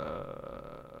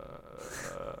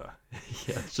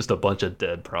 Yeah, it's just a bunch of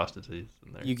dead prostitutes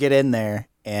in there. You get in there,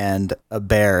 and a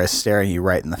bear is staring you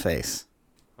right in the face.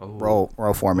 Oh.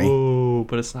 Roll for me. Oh,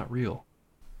 but it's not real.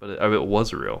 But it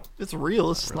was real. It's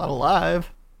real, it's just not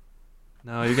alive.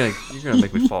 No, you're gonna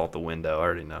make me fall out the window. I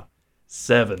already know.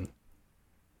 7.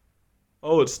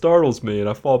 Oh, it startles me, and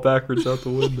I fall backwards out the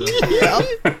window.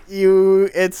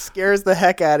 It scares the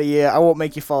heck out of you. I won't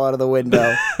make you fall out of the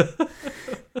window,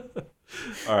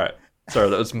 All right. Sorry,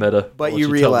 that was meta. I'll but let you tell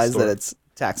the realize that story. it's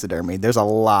taxidermy. There's a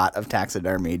lot of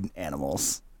taxidermied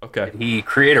animals. Okay. Did he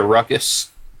create a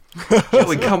ruckus?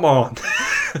 Joey, come on.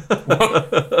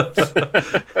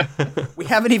 We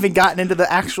haven't even gotten into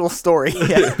the actual story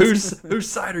yet. Whose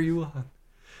side are you on?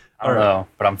 I don't know,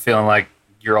 but I'm feeling like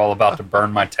you're all about to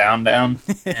burn my town down,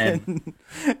 and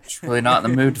just really not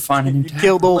in the mood to find a new town.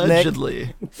 Killed old Nick.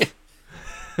 Allegedly.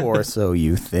 Or so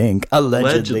you think.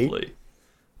 Allegedly.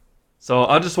 So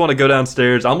I just want to go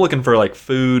downstairs. I'm looking for like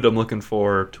food. I'm looking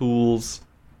for tools.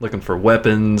 Looking for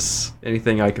weapons.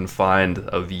 Anything I can find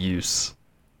of use.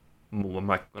 I'm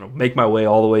going to make my way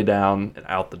all the way down and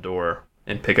out the door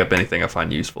and pick up anything I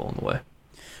find useful on the way.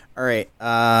 All right.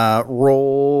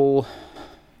 Roll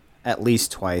at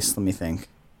least twice. Let me think.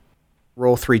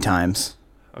 Roll 3 times.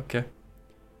 Okay.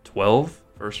 12,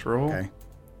 first roll. Okay.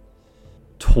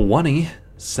 20,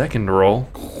 second roll.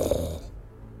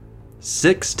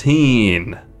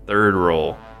 16, third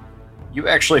roll. You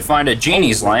actually find a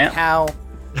genie's lamp. How?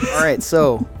 All right.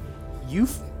 So you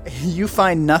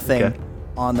find nothing Okay.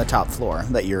 on the top floor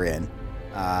that you're in.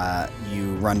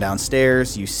 You run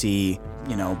downstairs. You see,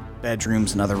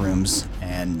 bedrooms and other rooms,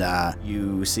 and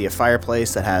you see a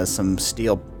fireplace that has some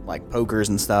steel like pokers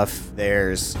and stuff.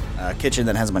 There's a kitchen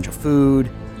that has a bunch of food.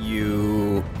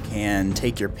 You can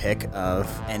take your pick of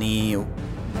any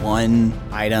one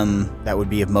item that would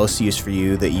be of most use for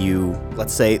you that you,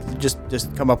 let's say,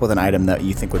 just come up with an item that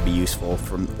you think would be useful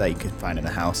that you could find in the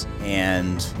house.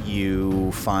 And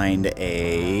you find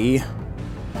a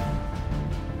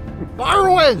Bar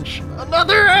wench!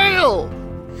 Another ale!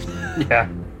 Yeah.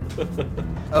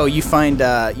 Oh, you find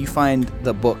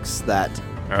the books that.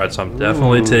 All right, so I'm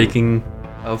definitely taking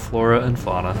of flora and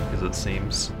fauna because it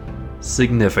seems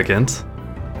significant.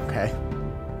 Okay.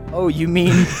 Oh, you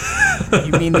mean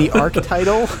the arc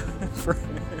title? For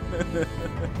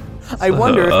I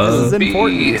wonder if this is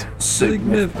important.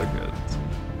 Significant.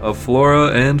 Of flora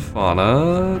and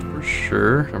fauna, for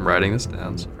sure. I'm writing this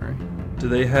down, sorry. Do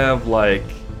they have, I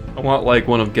want,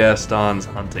 one of Gaston's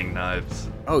hunting knives.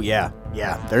 Oh, yeah.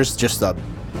 Yeah, there's just a,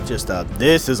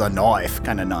 this is a knife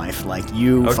kind of knife. Like,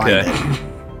 you find Okay. it.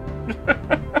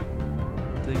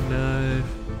 Hunting knife.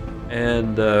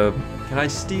 And, can I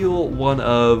steal one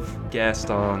of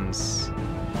Gaston's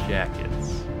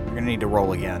jackets? You're going to need to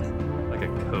roll again. Like a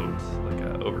coat, like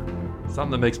a overcoat.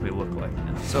 Something that makes me look like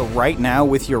him. So right now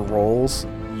with your rolls,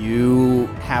 you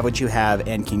have what you have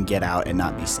and can get out and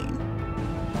not be seen.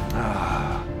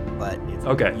 But if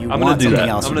Okay, you I'm gonna want do something that.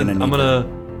 else, I'm you're gonna going to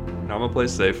need I'm gonna play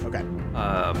safe. to... Okay.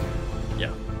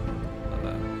 Yeah.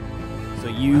 So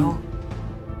you...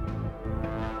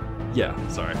 Yeah.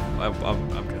 Sorry,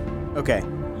 I'm good. Okay.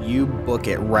 You book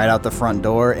it right out the front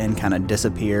door and kind of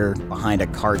disappear behind a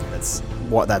cart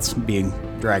that's being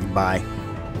dragged by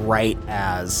right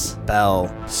as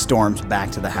Belle storms back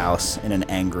to the house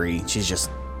in she's just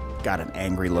got an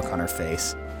angry look on her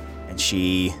face, and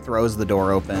she throws the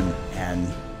door open and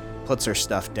puts her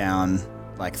stuff down,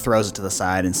 throws it to the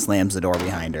side and slams the door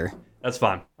behind her. That's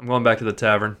fine. I'm going back to the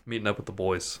tavern, meeting up with the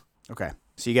boys. Okay.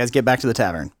 So you guys get back to the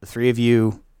tavern. The 3 of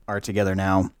you are together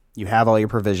now. You have all your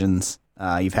provisions.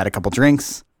 You've had a couple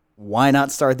drinks. Why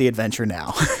not start the adventure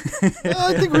now?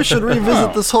 I think we should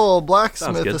revisit this whole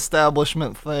blacksmith good.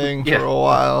 establishment thing Yeah. for a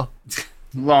while.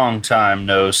 Long time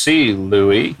no see,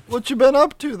 Louis. What you been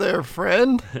up to there,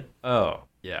 friend? Oh,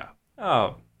 yeah.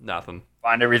 Oh, nothing.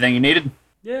 Find everything you needed?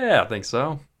 Yeah, I think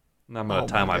so. And I'm gonna Oh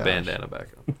tie my my gosh. bandana back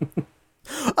on.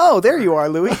 Oh, there you are,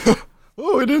 Louis.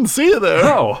 Oh, we didn't see you there.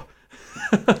 Oh,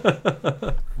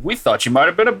 We thought you might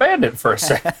have been a bandit for a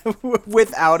second.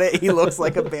 Without it, he looks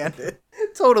like a bandit.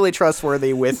 Totally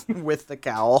trustworthy with the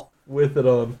cowl. with it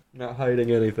on, not hiding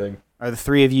anything. Are the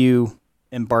 3 of you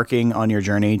embarking on your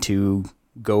journey to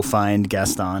go find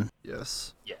Gaston?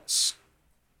 Yes. Yes.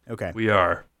 Okay. We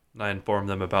are. And I informed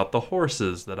them about the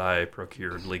horses that I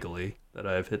procured legally that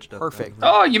I have hitched up. Perfect.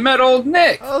 Oh, you met old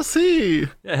Nick. How's he?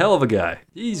 Yeah, hell of a guy.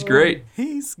 He's great.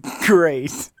 He's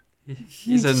great.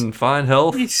 He's in fine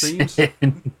health, He's seems, good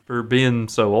for being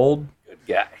so old.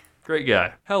 guy. Great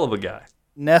guy. Hell of a guy.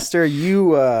 Nestor,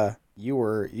 you are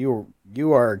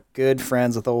good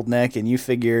friends with Old Nick, and you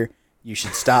figure you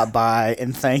should stop by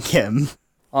and thank him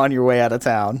on your way out of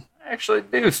town. I actually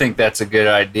do think that's a good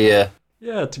idea.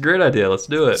 Yeah, it's a great idea. Let's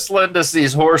do it. Just lend us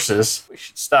these horses. We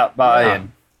should stop by Yeah.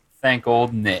 and thank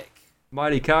old Nick.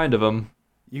 Mighty kind of him.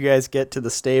 You guys get to the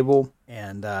stable,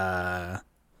 and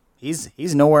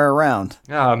he's nowhere around.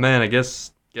 Ah, man, I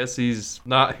guess he's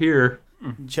not here.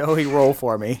 Joey, roll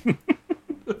for me.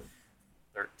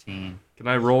 13. Can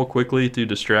I roll quickly to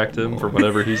distract him from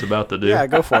whatever he's about to do? Yeah,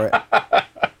 go for it.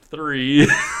 3.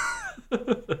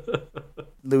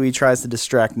 Louis tries to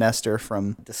distract Nestor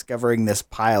from discovering this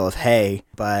pile of hay,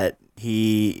 but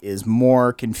he is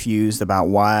more confused about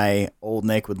why Old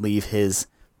Nick would leave his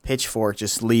pitchfork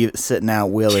sitting out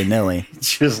willy-nilly.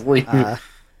 Just leave.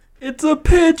 It's a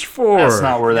pitchfork. That's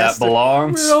not where that Nestor-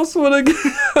 belongs. Where else would I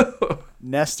go?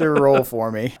 Nestor, roll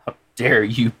for me. Dare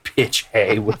you pitch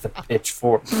hay with a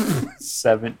pitchfork?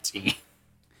 17.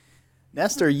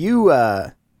 Nestor, you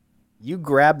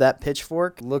grab that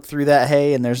pitchfork, look through that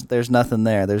hay, and there's nothing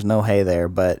there. There's no hay there,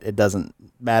 but it doesn't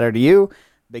matter to you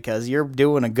because you're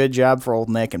doing a good job for Old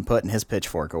Nick and putting his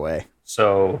pitchfork away.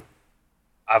 So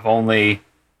I've only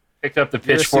picked up the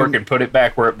pitchfork assuming- and put it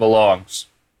back where it belongs.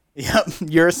 Yep,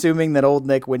 you're assuming that Old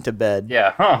Nick went to bed.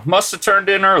 Yeah, must have turned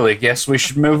in early. Guess we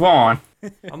should move on.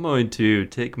 I'm going to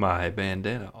take my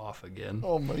bandana off again,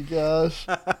 Oh my gosh.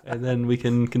 and then we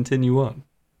can continue on.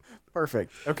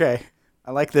 Perfect. Okay.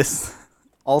 I like this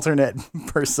alternate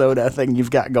persona thing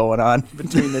you've got going on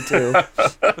between the two.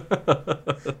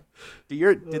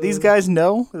 Do these guys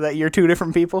know that you're two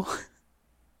different people?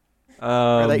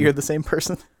 Or that you're the same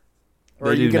person? Or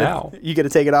They are you do gonna, now. You gonna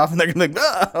take it off and they're gonna be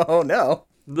like, oh no.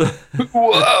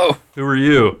 Whoa! Who are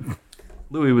you?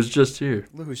 Louis was just here.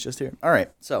 Lou's just here. All right,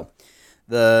 so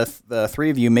the three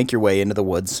of you make your way into the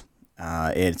woods.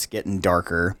 It's getting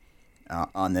darker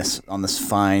on this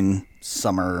fine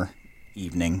summer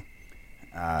evening.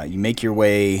 You make your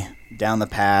way down the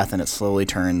path, and it slowly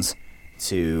turns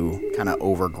to kind of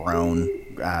overgrown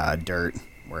dirt,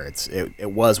 where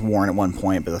it was worn at one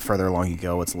point, but the further along you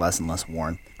go, it's less and less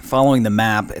worn. Following the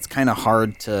map, it's kind of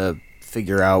hard to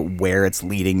figure out where it's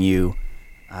leading you.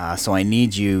 So I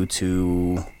need you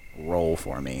to roll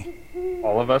for me.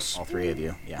 All of us? All three of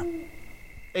you, yeah.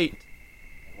 8.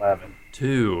 11.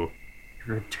 2.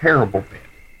 You're a terrible bandit.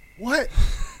 What?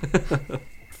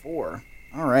 4.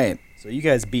 All right. So you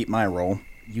guys beat my roll.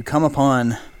 You come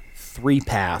upon 3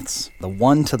 paths. The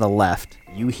one to the left,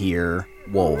 you hear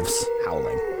wolves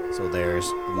howling. So there's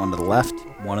one to the left,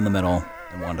 one in the middle,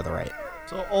 and one to the right.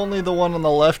 So only the one on the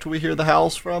left we hear the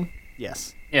howls from?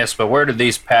 Yes. Yes, but where do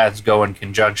these paths go in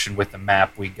conjunction with the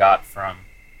map we got from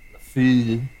the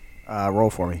field? Roll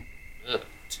for me.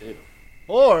 2.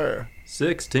 4.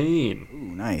 16. Ooh,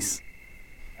 nice.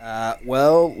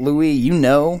 Well, Louis, you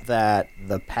know that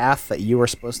the path that you are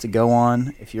supposed to go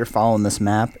on, if you're following this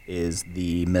map, is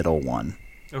the middle one.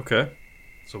 Okay.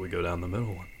 So we go down the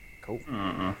middle one. Cool.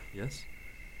 Yes?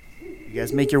 You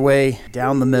guys make your way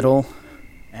down the middle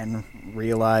and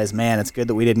realize, man, it's good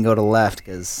that we didn't go to the left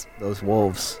because those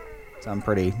wolves sound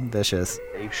pretty vicious.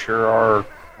 They sure are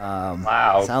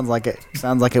loud. Sounds like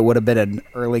it would have been an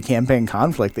early campaign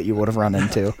conflict that you would have run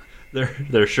into.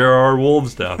 There sure are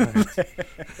wolves down there.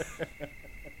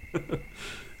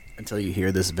 Until you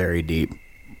hear this very deep.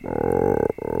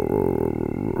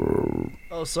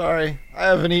 Oh, sorry. I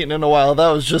haven't eaten in a while. That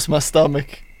was just my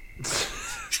stomach.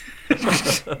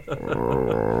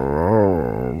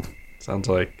 Sounds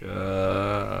like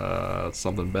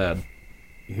something bad.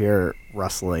 You hear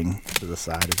rustling to the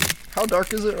side of you. How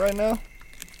dark is it right now?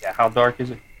 Yeah, how dark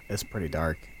is it? It's pretty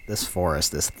dark. This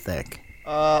forest is thick.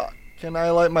 Can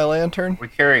I light my lantern? We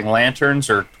carrying lanterns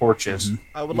or torches?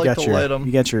 I would like to light them.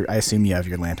 You got your. I assume you have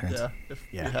your lanterns. Yeah, if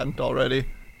Yeah. you hadn't already.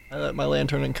 I light my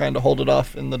lantern and kind of hold it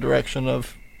off in the direction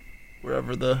of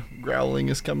wherever the growling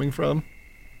is coming from.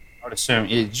 I would assume.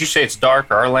 Did you say it's dark?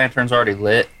 Are our lanterns already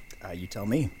lit? You tell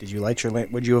me. Did you light your?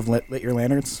 Would you have lit your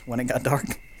lanterns when it got dark?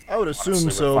 I would assume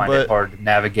Honestly, so, we find it but hard to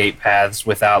navigate paths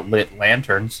without lit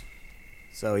lanterns.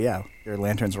 So yeah, your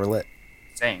lanterns were lit.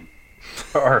 Same.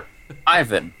 Or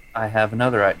Ivan, I have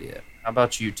another idea. How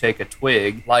about you take a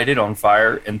twig, light it on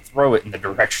fire, and throw it in the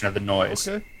direction of the noise?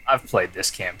 Okay. I've played this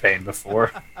campaign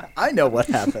before. I know what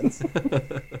happens.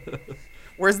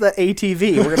 Where's the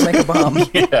ATV? We're gonna make a bomb.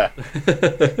 Yeah.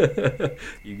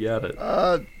 You got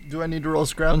it. do I need to roll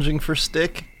scrounging for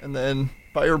stick and then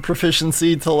fire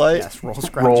proficiency to light? Yes, roll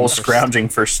scrounging. Roll for scrounging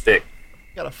for stick.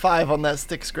 Got a 5 on that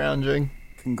stick scrounging.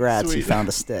 Congrats, you Sweet. found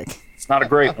a stick It's not a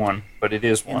great one, but it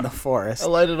is in one. the forest. I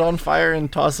light it on fire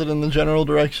and toss it in the general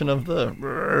direction of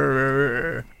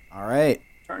the... All right.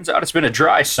 Turns out it's been a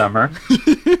dry summer.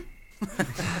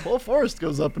 whole forest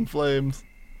goes up in flames.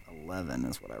 11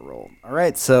 is what I rolled. All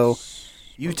right, so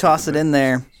you toss it in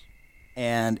there,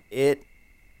 and it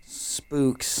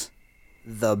spooks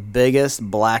the biggest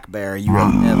black bear you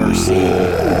have ever seen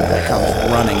that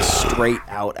comes running straight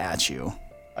out at you.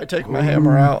 I take my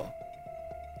hammer out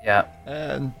Yeah.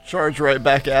 and charge right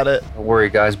back at it. Don't worry,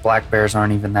 guys. Black bears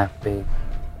aren't even that big.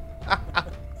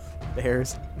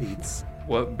 Bears beats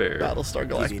What bear? Battlestar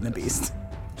Beauty and the Galactica.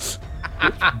 Beast.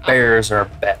 bears are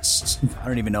best? I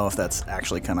don't even know if that's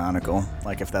actually canonical,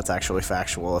 like if that's actually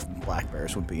factual, if black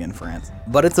bears would be in France.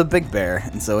 But it's a big bear,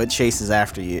 and so it chases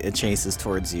after you. It chases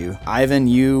towards you. Ivan,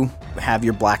 you have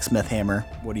your blacksmith hammer.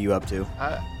 What are you up to?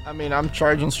 I mean, I'm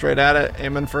charging straight at it,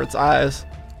 aiming for its eyes.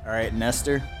 All right,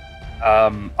 Nestor.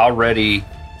 Already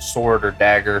sword or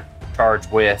dagger, charge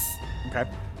with. Okay.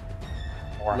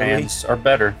 More Louis? hands are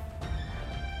better.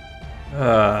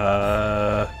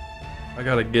 I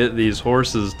gotta get these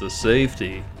horses to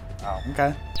safety.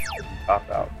 Okay. Pop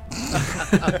out.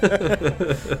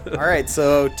 All right,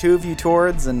 so 2 of you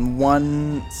towards and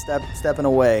 1 stepping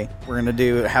away. We're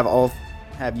gonna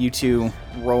have you 2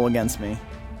 roll against me.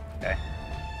 Okay.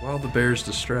 While the bear's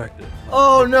distracted.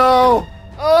 Oh no!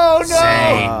 Oh no!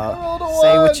 Same. I rolled a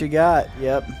Say one. what you got.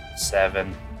 Yep.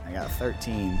 7. I got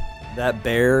 13. That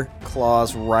bear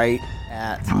claws right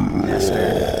at Nestor.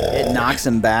 It knocks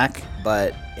him back,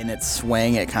 but in its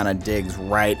swing, it kind of digs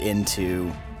right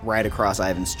across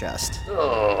Ivan's chest.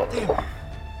 Oh.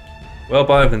 Well,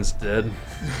 Ivan's dead.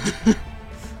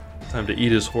 Time to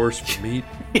eat his horse for meat.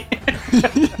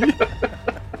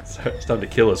 It's time to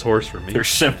kill his horse for meat. There's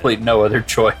simply no other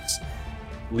choice.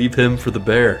 Leave him for the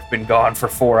bear. Been gone for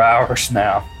 4 hours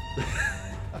now.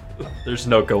 There's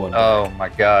no going back. Oh my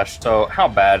gosh. So how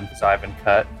bad is Ivan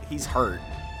cut? He's hurt,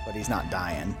 but he's not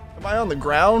dying. Am I on the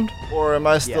ground or am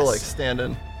I still Yes. like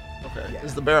standing? Okay. Yeah.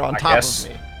 Is the bear on I top guess-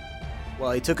 of me?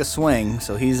 Well, he took a swing,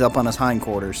 so he's up on his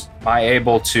hindquarters. Am I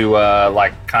able to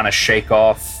kind of shake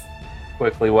off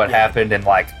quickly what happened and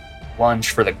like lunge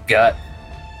for the gut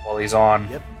while he's on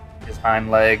Yep. his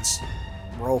hind legs?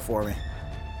 Roll for me.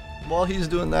 While he's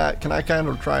doing that, can I kind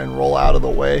of try and roll out of the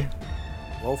way?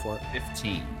 Roll for it.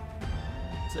 15.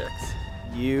 6.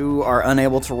 You are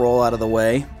unable to roll out of the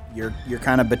way. You're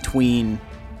kind of between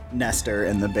Nestor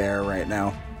and the bear right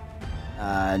now.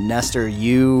 Nestor,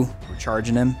 you were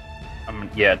charging him. I'm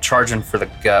charging for the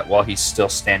gut while he's still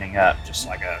standing up, just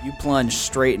like a. You plunge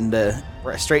straight into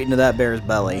that bear's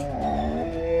belly.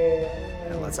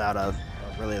 It lets out a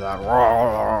really loud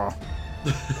roar.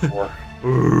 Or,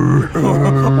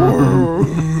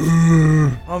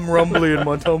 I'm rumbly in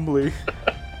my tumbly.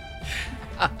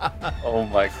 oh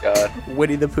my god.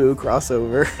 Winnie the Pooh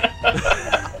crossover.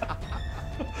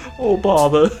 Oh,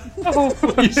 bother.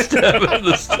 You stab him in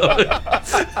the stomach.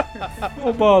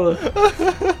 Oh, bother.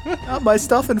 Not my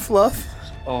stuff and fluff.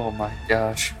 Oh my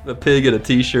gosh. The pig in a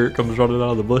t-shirt comes running out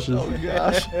of the bushes. Oh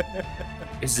gosh.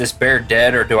 Is this bear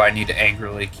dead, or do I need to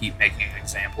angrily keep making an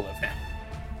example of him?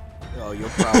 Oh, you'll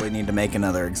probably need to make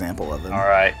another example of him. All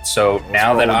right. So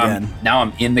now that roll I'm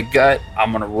again. in the gut,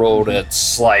 I'm gonna roll to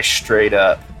slice straight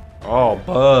up. Oh,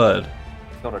 bud.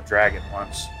 Killed a dragon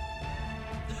once.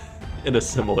 In a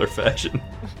similar fashion.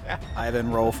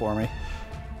 Ivan, roll for me.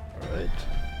 All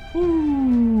right.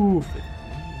 Ooh, 15.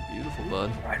 Beautiful,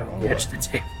 bud. Right on the edge of the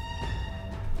table.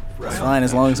 It's fine,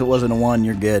 as long as it wasn't a 1,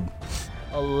 you're good.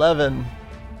 11.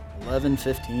 11,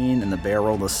 15, and the bear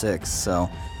rolled a 6. So,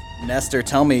 Nestor,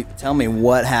 tell me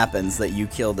what happens that you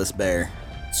kill this bear.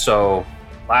 So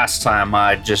last time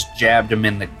I just jabbed him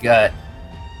in the gut.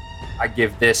 I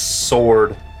give this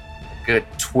sword a good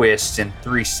twist in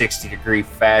 360-degree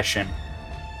fashion,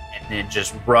 and then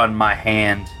just run my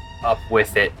hand up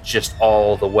with it just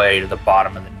all the way to the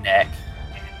bottom of the neck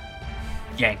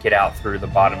and yank it out through the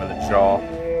bottom of the jaw.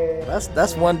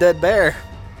 That's one dead bear.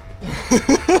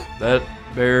 That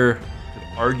bear could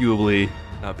arguably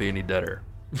not be any deader.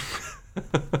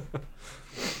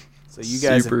 So you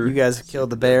guys Super. killed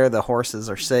the bear. The horses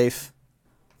are safe.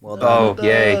 Well done. Oh,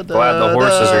 yay. Glad the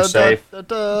horses are safe.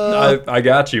 I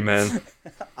got you, man.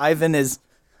 Ivan is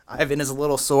a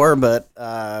little sore, but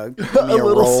give me A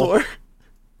little roll. sore.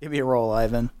 Give me a roll,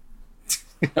 Ivan.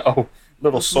 Oh,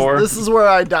 little sore. This is where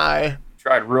I die.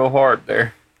 Tried real hard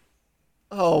there.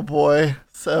 Oh boy.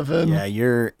 7. Yeah,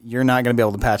 you're not gonna be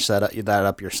able to patch that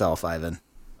up yourself, Ivan.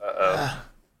 Uh-oh.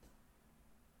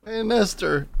 Hey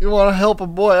Nestor, you want to help a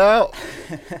boy out?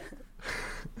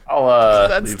 I'll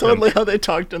That's leave totally how they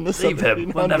talked in the Leave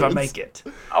him. We'll never 1700s. make it.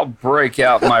 I'll break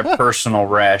out my personal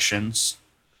rations.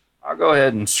 I'll go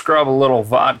ahead and scrub a little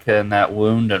vodka in that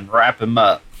wound and wrap him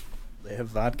up. They have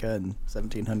vodka in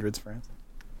 1700s France.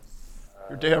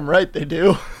 You're damn right they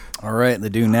do. All right, they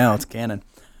do now. It's canon.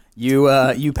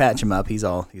 You patch him up. He's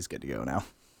good to go now.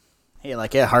 Hey,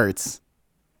 like it hurts,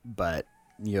 but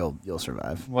you'll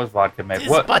survive. What's vodka made? It's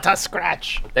What? but a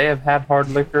scratch. Would they have had hard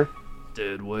liquor?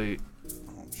 Dead weight.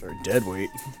 I'm sure dead weight.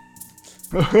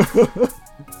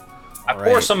 I pour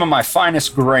right. some of my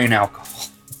finest grain alcohol.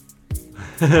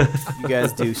 You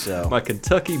guys do so. My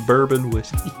Kentucky bourbon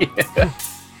whiskey.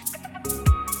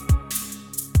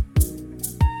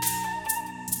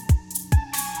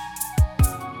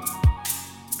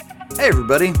 Hey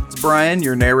everybody, it's Brian,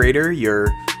 your narrator,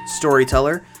 your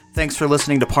storyteller. Thanks for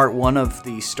listening to part 1 of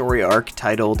the story arc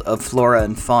titled Of Flora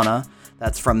and Fauna.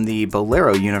 That's from the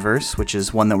Bolero universe, which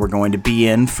is one that we're going to be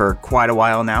in for quite a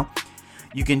while now.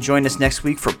 You can join us next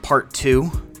week for part 2.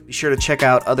 Be sure to check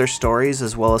out other stories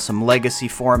as well as some legacy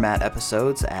format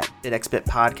episodes at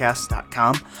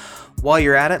bitxbitpodcast.com. While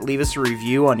you're at it, leave us a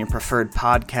review on your preferred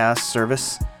podcast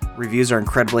service. Reviews are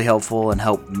incredibly helpful and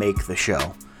help make the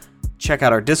show. Check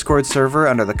out our Discord server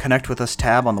under the Connect With Us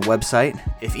tab on the website.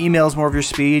 If email is more of your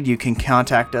speed, you can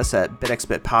contact us at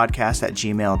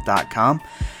bitxbitpodcast@gmail.com.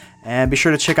 And be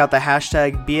sure to check out the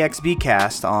hashtag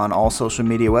BXBcast on all social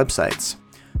media websites.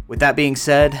 With that being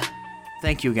said,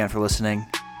 thank you again for listening.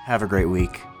 Have a great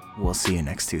week. We'll see you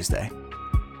next Tuesday.